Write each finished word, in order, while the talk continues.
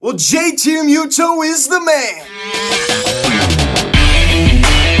Well, JT Muto is the man.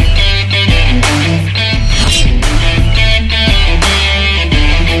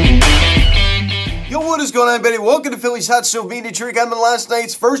 What is going on, everybody? Welcome to Phillies Hot Stove Media Trick. I'm in last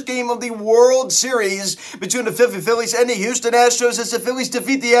night's first game of the World Series between the Philadelphia Phillies and the Houston Astros as the Phillies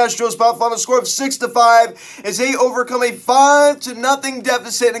defeat the Astros by a final score of 6-5 as they overcome a 5-0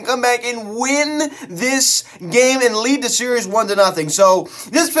 deficit and come back and win this game and lead the series 1-0. So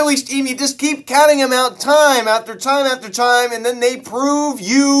this Phillies team, you just keep counting them out time after time after time, and then they prove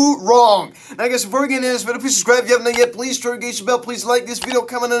you wrong. Now, I guess before we get into this video, please subscribe if you haven't done yet. Please turn the bell. Please like this video,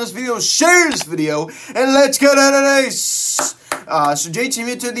 comment on this video, share this video. And let's get out of this. So JT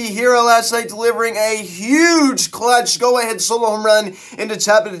Muto, the hero last night, delivering a huge clutch go-ahead solo home run in the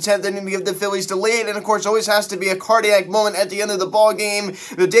top of the 10th inning to give the Phillies the lead. And of course, always has to be a cardiac moment at the end of the ball game.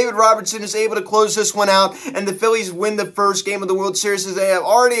 David Robertson is able to close this one out, and the Phillies win the first game of the World Series as they have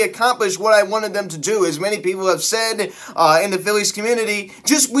already accomplished what I wanted them to do. As many people have said in the Phillies community,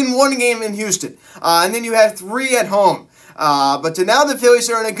 just win one game in Houston, and then you have 3 at home. But now the Phillies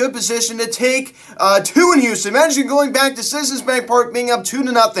are in a good position to take 2 in Houston. Imagine going back to Citizens Bank Park being up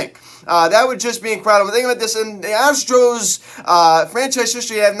 2-0. That would just be incredible. Think about this, and the Astros franchise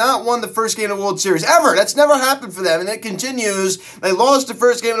history have not won the first game of the World Series ever. That's never happened for them, and it continues. They lost the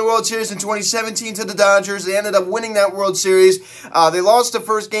first game of the World Series in 2017 to the Dodgers. They ended up winning that World Series. They lost the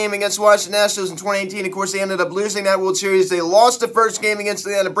first game against the Washington Astros in 2018. Of course, they ended up losing that World Series. They lost the first game against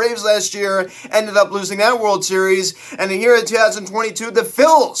the Atlanta Braves last year, ended up losing that World Series. And then here in 2022, the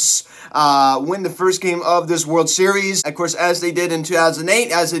Phils win the first game of this World Series, of course, as they did in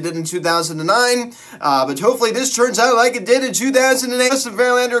 2008, as they did in 2009, but hopefully this turns out like it did in 2008. Justin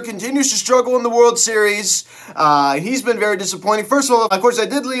Verlander continues to struggle in the World Series. He's been very disappointing. First of all, of course, I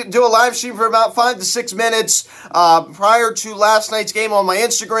did do a live stream for about 5 to 6 minutes prior to last night's game on my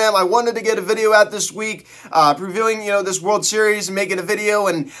Instagram. I wanted to get a video out this week previewing, this World Series and making a video,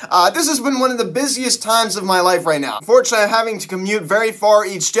 and this has been one of the busiest times of my life right now. Unfortunately, I'm having to commute very far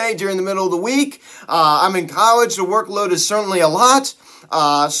each day during the middle of the week. I'm in college, the workload is certainly a lot.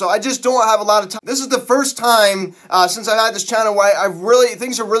 So I just don't have a lot of time. This is the first time since I've had this channel where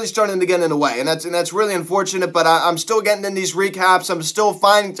things are really starting to get in the way, and that's really unfortunate. But I'm still getting in these recaps. I'm still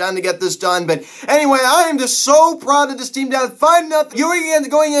finding time to get this done. But anyway, I am just so proud of this team down 5-0. You're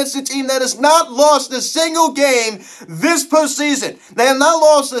going against a team that has not lost a single game this postseason. They have not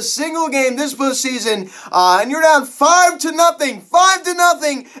lost a single game this postseason, and you're down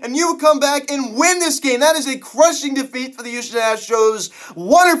 5-0, and you come back and win this game. That is a crushing defeat for the Houston Astros.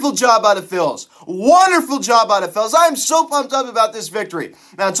 Wonderful job out of Phils. Wonderful job out of Phils. I am so pumped up about this victory.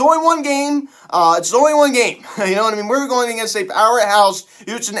 Now, it's only one game. It's only one game. You know what I mean? We're going against a powerhouse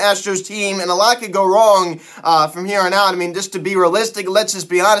Houston Astros team, and a lot could go wrong from here on out. I mean, just to be realistic, let's just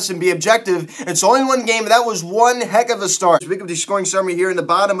be honest and be objective. It's only one game, but that was one heck of a start. Speaking of the scoring summary here in the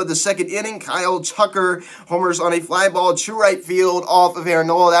bottom of the second inning, Kyle Tucker homers on a fly ball to right field off of Aaron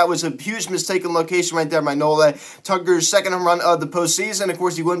Nola. That was a huge mistaken location right there by Nola. Tucker's second home run of the postseason. Of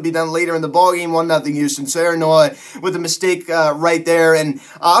course, he wouldn't be done later in the ballgame, 1-0 Houston. So Aaron Nola with a mistake right there. And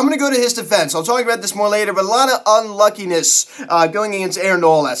I'm going to go to his defense. I'll talk about this more later, but a lot of unluckiness going against Aaron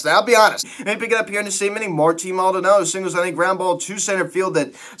Nola last night. I'll be honest. And pick it up here in the same inning, Martin Maldonado singles on a ground ball to center field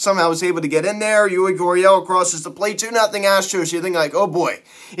that somehow was able to get in there. Yui Gurriel crosses the plate, 2-0 Astros. You think like, oh boy,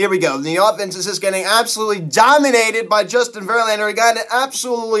 here we go. The offense is just getting absolutely dominated by Justin Verlander, a guy that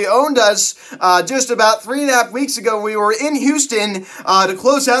absolutely owned us just about 3.5 weeks ago. We were in Houston to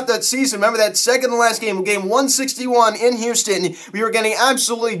close out that season. Remember that second to last game 161 in Houston. We were getting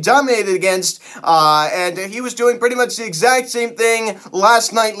absolutely dominated against, and he was doing pretty much the exact same thing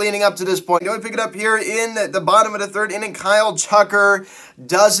last night leading up to this point. You want to pick it up here in the bottom of the third inning. Kyle Tucker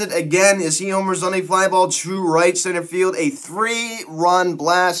does it again as he homers on a fly ball to right center field. A 3-run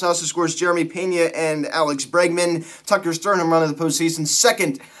blast. Also scores Jeremy Pena and Alex Bregman. Tucker's third home run of the postseason,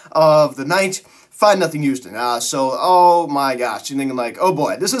 second of the night. 5-0 Houston. Oh my gosh. You're thinking like, oh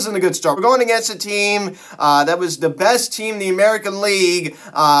boy, this isn't a good start. We're going against a team that was the best team in the American League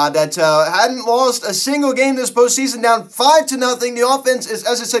that hadn't lost a single game this postseason, down 5-0. The offense is,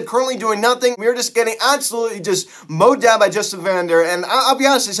 as I said, currently doing nothing. We were just getting absolutely just mowed down by Justin Verlander. And I'll be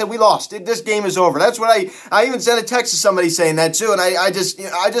honest, I said we lost. This game is over. That's what I even sent a text to somebody saying that too. And I just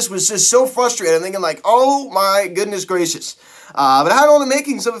was just so frustrated. I'm thinking like, oh my goodness gracious. But it had all the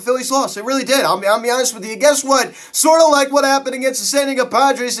makings of a Phillies loss. It really did. I'll be honest with you. Guess what? Sort of like what happened against the San Diego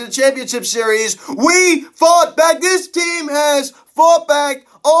Padres in the championship series. We fought back. This team has fought back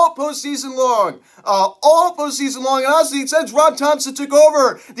all postseason long. All postseason long. And honestly, since Rob Thompson took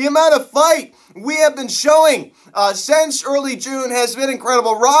over, the amount of fight we have been showing since early June has been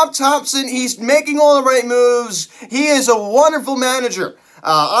incredible. Rob Thompson, he's making all the right moves. He is a wonderful manager.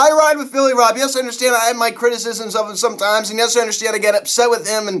 I ride with Philly Rob. Yes, I understand I have my criticisms of him sometimes, and yes, I understand I get upset with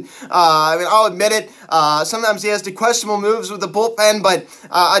him, and I'll admit it. Sometimes he has the questionable moves with the bullpen, but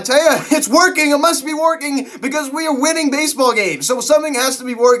I tell you, it's working. It must be working because we are winning baseball games. So something has to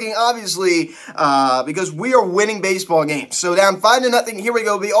be working, obviously, because we are winning baseball games. So down 5-0. Here we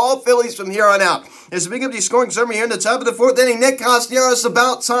go. It'll be all Phillies from here on out. As we begin the scoring summary here in the top of the fourth inning, Nick Castellanos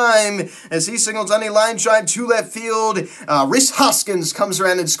about time as he signals on a line drive to left field. Rhys Hoskins comes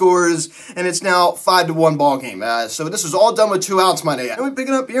around and scores, and it's now 5-1 ball game. So this was all done with 2 outs, my day. And we pick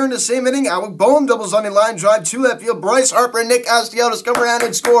it up here in the same inning. Alec Boehm doubles on a line drive to left field. Bryce Harper and Nick Castellanos come around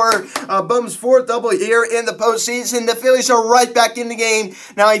and score. Boehm's 4th double here in the postseason. The Phillies are right back in the game.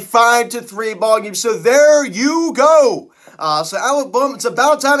 Now a 5-3 ball game. So there you go. So Alec Boehm, it's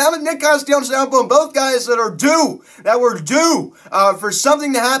about time. Nick Castellanos and Alec Boehm, both guys that were due for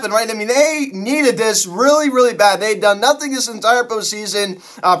something to happen, right? I mean, they needed this really, really bad. They'd done nothing this entire postseason,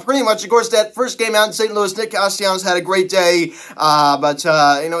 pretty much. Of course, that first game out in St. Louis, Nick Castellanos had a great day, but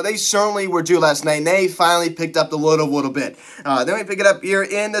they certainly were due last night, and they finally picked up the load a little bit. Then we pick it up here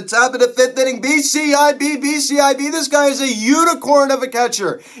in the top of the 5th inning. BCIB. This guy is a unicorn of a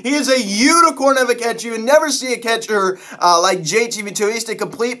catcher. He is a unicorn of a catcher. You never see a catcher like JT Muto. He's the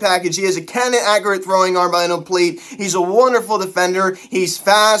complete package. He has a cannon-accurate throwing arm by the plate. He's a wonderful defender. He's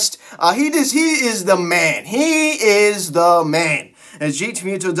fast. He is the man. He is the man. As JT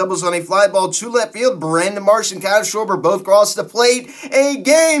Muto doubles on a fly ball to left field, Brandon Marsh and Kyle Schwarber both cross the plate. A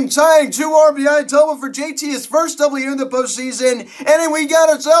game-tying 2 RBI double for JT, his first double here in the postseason. And then we got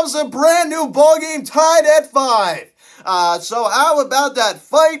ourselves a brand new ball game tied at 5. So how about that?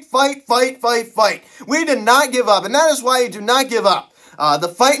 Fight. We did not give up, and that is why you do not give up. The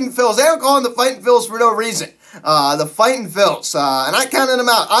Fightin' Phils, they don't call them the Fightin' Phils for no reason. The Fightin' Phils, and I counted them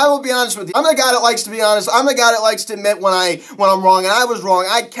out. I will be honest with you. I'm the guy that likes to be honest. I'm the guy that likes to admit when I'm wrong, and I was wrong.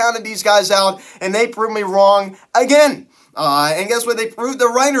 I counted these guys out, and they proved me wrong again. And guess what? They proved the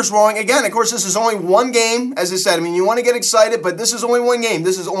writers wrong again. Of course, this is only one game, as I said. I mean, you want to get excited, but this is only one game.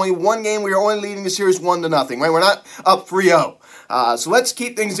 We are only leading the series 1-0, right? We're not up 3-0. So let's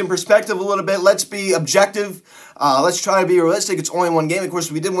keep things in perspective a little bit. Let's be objective. Let's try to be realistic. It's only one game. Of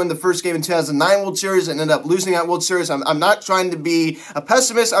course, we did win the first game in 2009 World Series and ended up losing that World Series. I'm not trying to be a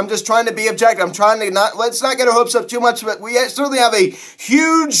pessimist. I'm just trying to be objective. I'm trying to let's not get our hopes up too much, but we certainly have a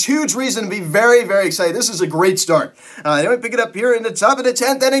huge reason to be very, very excited. This is a great start. Then we pick it up here in the top of the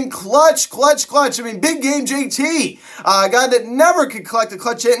 10th inning. Clutch. I mean, big game JT. A guy that never could collect a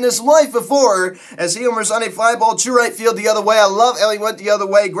clutch hit in his life before as he homers on a fly ball to right field the other way. I love how he went the other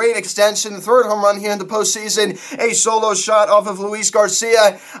way. Great extension. 3rd home run here in the postseason. A solo shot off of Luis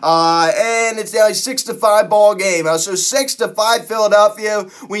Garcia, and it's now a 6-5 ball game. So 6-5 Philadelphia.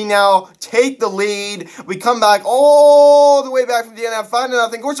 We now take the lead. We come back all the way back from the end,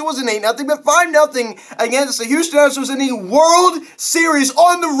 5-0. Of course, it wasn't 8-0, but 5-0 against the Houston Astros in the World Series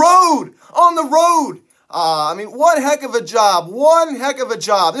on the road. I mean, one heck of a job.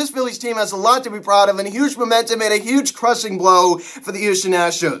 This Phillies team has a lot to be proud of and a huge momentum and a huge crushing blow for the Houston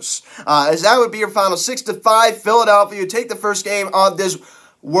Astros. As that would be your final 6-5 Philadelphia. You take the first game of this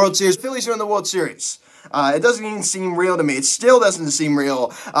World Series. Phillies are in the World Series. It doesn't even seem real to me. It still doesn't seem real.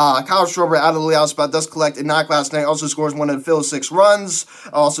 Kyle Schwarber out of the leadout spot does collect a knock last night. Also scores one of the Phillies' 6 runs.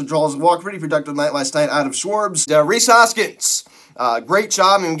 Also draws a walk. Pretty productive night last night out of Schwarbs. Rhys Hoskins. Great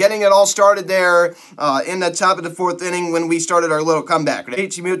job in getting it all started there in the top of the 4th inning when we started our little comeback.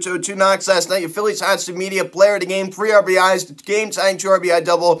 JT Muto, 2 knocks last night. Your Phillies had some media player of the game, 3 RBIs, game-tying 2 RBI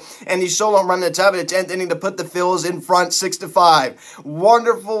double, and the solo run in the top of the 10th inning to put the Phils in front 6-5.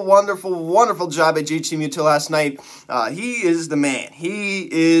 Wonderful job at JT Muto last night. He is the man.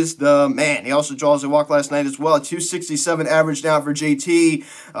 He also draws a walk last night as well. A 267 average now for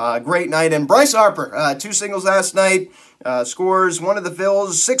JT. Great night. And Bryce Harper, 2 singles last night. Scores one of the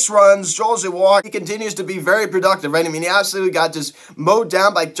Phils, 6 runs, draws a walk. He continues to be very productive, right? I mean, he absolutely got just mowed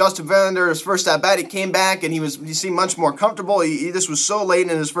down by Justin Verlander's first at-bat. He came back, and he seemed much more comfortable. This was so late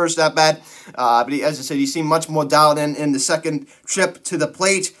in his first at-bat, but as I said, he seemed much more dialed in the second trip to the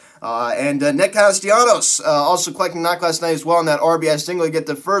plate. And Nick Castellanos also collecting knock last night as well on that RBI single to get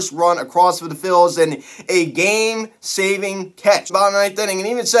the first run across for the Phillies and a game-saving catch. Bottom ninth inning, and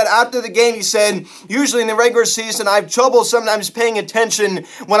even said after the game, he said, usually in the regular season, I have trouble sometimes paying attention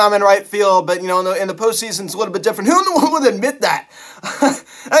when I'm in right field, but, in the postseason, it's a little bit different. Who in the world would admit that?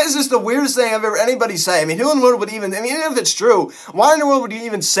 That is just the weirdest thing I've ever anybody say. I mean, who in the world would even, even if it's true, why in the world would you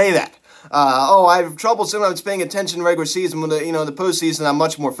even say that? I have trouble sometimes paying attention in regular season when the postseason I'm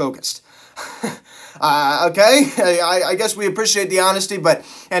much more focused. Okay, I guess we appreciate the honesty, but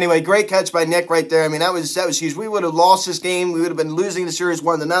anyway, great catch by Nick right there. I mean, that was huge. We would have lost this game. We would have been losing the series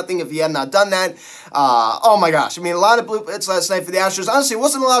 1-0 if he had not done that. Oh my gosh. I mean, a lot of blue hits last night for the Astros. Honestly, it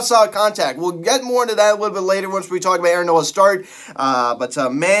wasn't a lot of solid contact. We'll get more into that a little bit later once we talk about Aaron Nola's start. But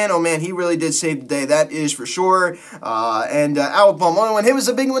man, oh man, he really did save the day. That is for sure. And Alabama, only one hit was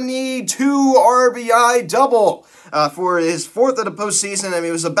a big one, the 2 RBI double. For his 4th of the postseason. I mean,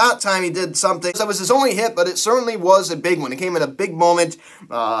 it was about time he did something. That was his only hit, but it certainly was a big one. It came at a big moment,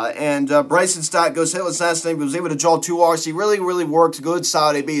 and Bryson Stott goes hitless last night. He was able to draw 2 walks. He really, really worked good,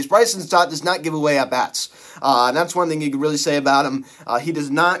 solid ABs. Bryson Stott does not give away at-bats. And that's one thing you can really say about him. He does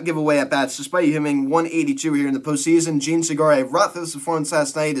not give away at-bats, despite hitting 182 here in the postseason. Gene Segura, a rough performance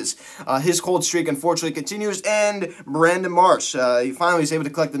last night as his cold streak, unfortunately, continues. And Brandon Marsh, he finally was able to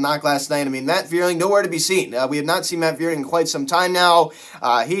collect the knock last night. I mean, Matt Vierling, nowhere to be seen. We have not seen Matt Vierling in quite some time now.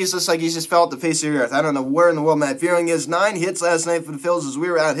 He's just like he's just fell at the face of the earth. I don't know where in the world Matt Vierling is. 9 hits last night for the Phillies as we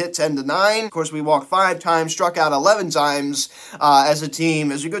were out hit 10-9. Of course, we walked 5 times, struck out 11 times as a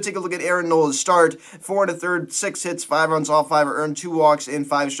team. As we go take a look at Aaron Nola's start, 4 1/3, 6 hits, 5 runs, all 5 are earned, 2 walks, and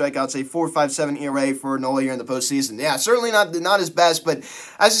 5 strikeouts, a 4.57 ERA for Nola here in the postseason. Yeah, certainly not his best, but as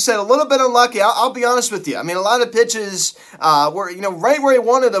I said, a little bit unlucky. I'll be honest with you. I mean, a lot of pitches were right where he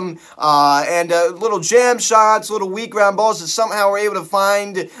wanted them, and little jam shots, little weak ground balls that somehow were able to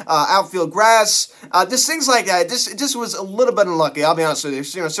find outfield grass. Just things like that. It just was a little bit unlucky. I'll be honest with you.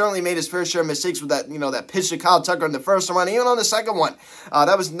 Certainly made his fair share of mistakes with that. That pitch to Kyle Tucker in the first run, even on the second one.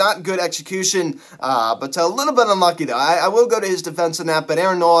 That was not good execution, but a little bit unlucky though. I will go to his defense in that. But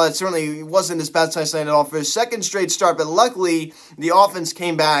Aaron Nola certainly wasn't his best last night at all for his second straight start. But luckily the offense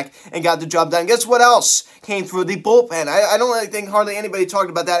came back and got the job done. Guess what else came through? The bullpen. I don't really think hardly anybody talked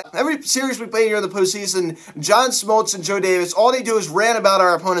about that. Every series we play here in the postseason, John Smoltz and Joe Davis, all they do is rant about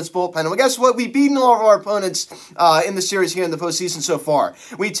our opponent's bullpen. And well, guess what? We've beaten all of our opponents in the series here in the postseason so far.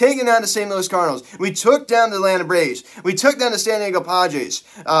 We've taken down the St. Louis Cardinals. We took down the Atlanta Braves. We took down the San Diego Padres,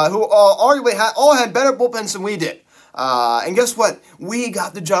 who arguably all had better bullpens than we did. And guess what? We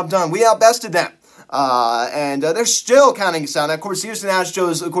got the job done. We outbested them. And they're still counting us out. Of course, the Houston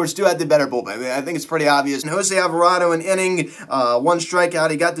Astros, of course, do have the better bullpen. I mean, I think it's pretty obvious. And Jose Alvarado, an inning, 1 strikeout.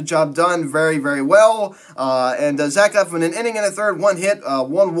 He got the job done very, very well. And Zach Eflin, an inning and a third, 1 hit,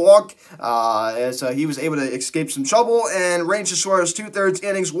 1 walk, as he was able to escape some trouble. And Ranger Suarez, 2/3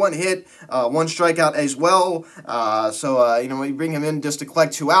 innings, 1 hit, 1 strikeout as well. We bring him in just to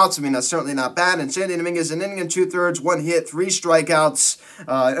collect 2 outs. I mean, that's certainly not bad. And Sandy Dominguez, an inning and 2/3, 1 hit, 3 strikeouts,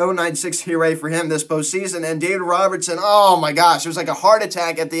 0.96 ERA for him this postseason. And David Robertson, oh my gosh, it was like a heart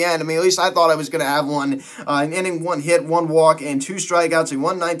attack at the end. I mean, at least I thought I was going to have one. An inning, 1 hit, 1 walk, and 2 strikeouts, a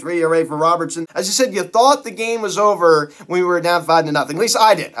 1.93 ERA for Robertson. As you said, you thought the game was over when we were down 5-0. At least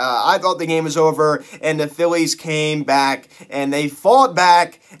I did. I thought the game was over, and the Phillies came back, and they fought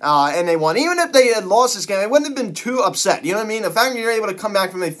back, and they won. Even if they had lost this game, I wouldn't have been too upset. You know what I mean? The fact that you're able to come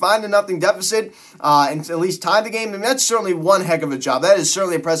back from a 5-0 deficit and at least tie the game, I mean, that's certainly one heck of a job. That is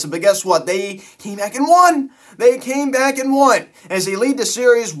certainly impressive. But guess what? They came back and won. They came back and won as they lead the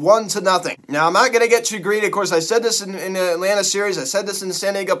series 1-0. Now, I'm not going to get too greedy. Of course, I said this in the Atlanta series. I said this in the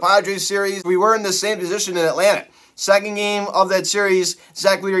San Diego Padres series. We were in the same position in Atlanta. Second game of that series,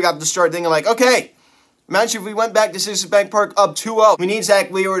 Zach Wheeler got to start thinking like, okay, imagine if we went back to Citizens Bank Park up 2-0. We need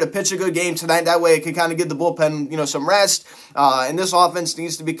Zach Wheeler to pitch a good game tonight. That way it can kind of give the bullpen, some rest. And this offense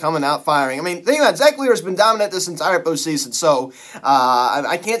needs to be coming out firing. I mean, think about it. Zach Wheeler has been dominant this entire postseason. So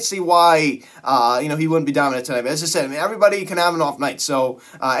I can't see why, he wouldn't be dominant tonight. But as I said, I mean, everybody can have an off night. So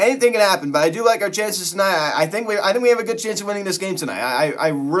anything can happen. But I do like our chances tonight. I think we have a good chance of winning this game tonight. I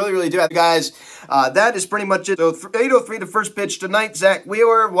really, really do. Guys, that is pretty much it. So 8:03 the first pitch tonight. Zach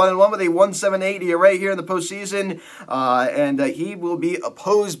Wheeler, 1-1 with a 1.78 ERA here in the the postseason, and he will be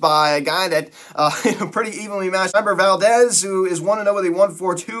opposed by a guy that pretty evenly matched. Remember Valdez, who is 1-0 with a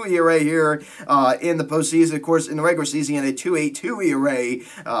 1.42 ERA here in the postseason. Of course, in the regular season, he had a 2.82 ERA,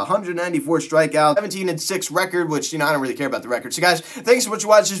 194 strikeouts, 17-6 record, which, I don't really care about the record. So, guys, thanks so much for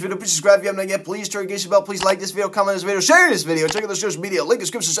watching this video. Please subscribe if you haven't yet. Please turn the bell. Please like this video, comment on this video, share this video. Check out the social media. Link in the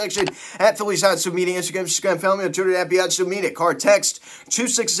description section at Phillies Hot Stove Media, Instagram, family on Twitter, at Hot Stove Media. Card text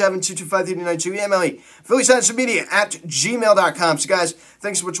 267-225-3092. Email me, Phillies Hot Stove Media at gmail.com. So, guys,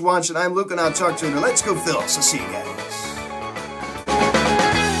 thanks so much for watching. I'm Luke, and I'll talk to you later. Let's go, Phils. I'll see you guys.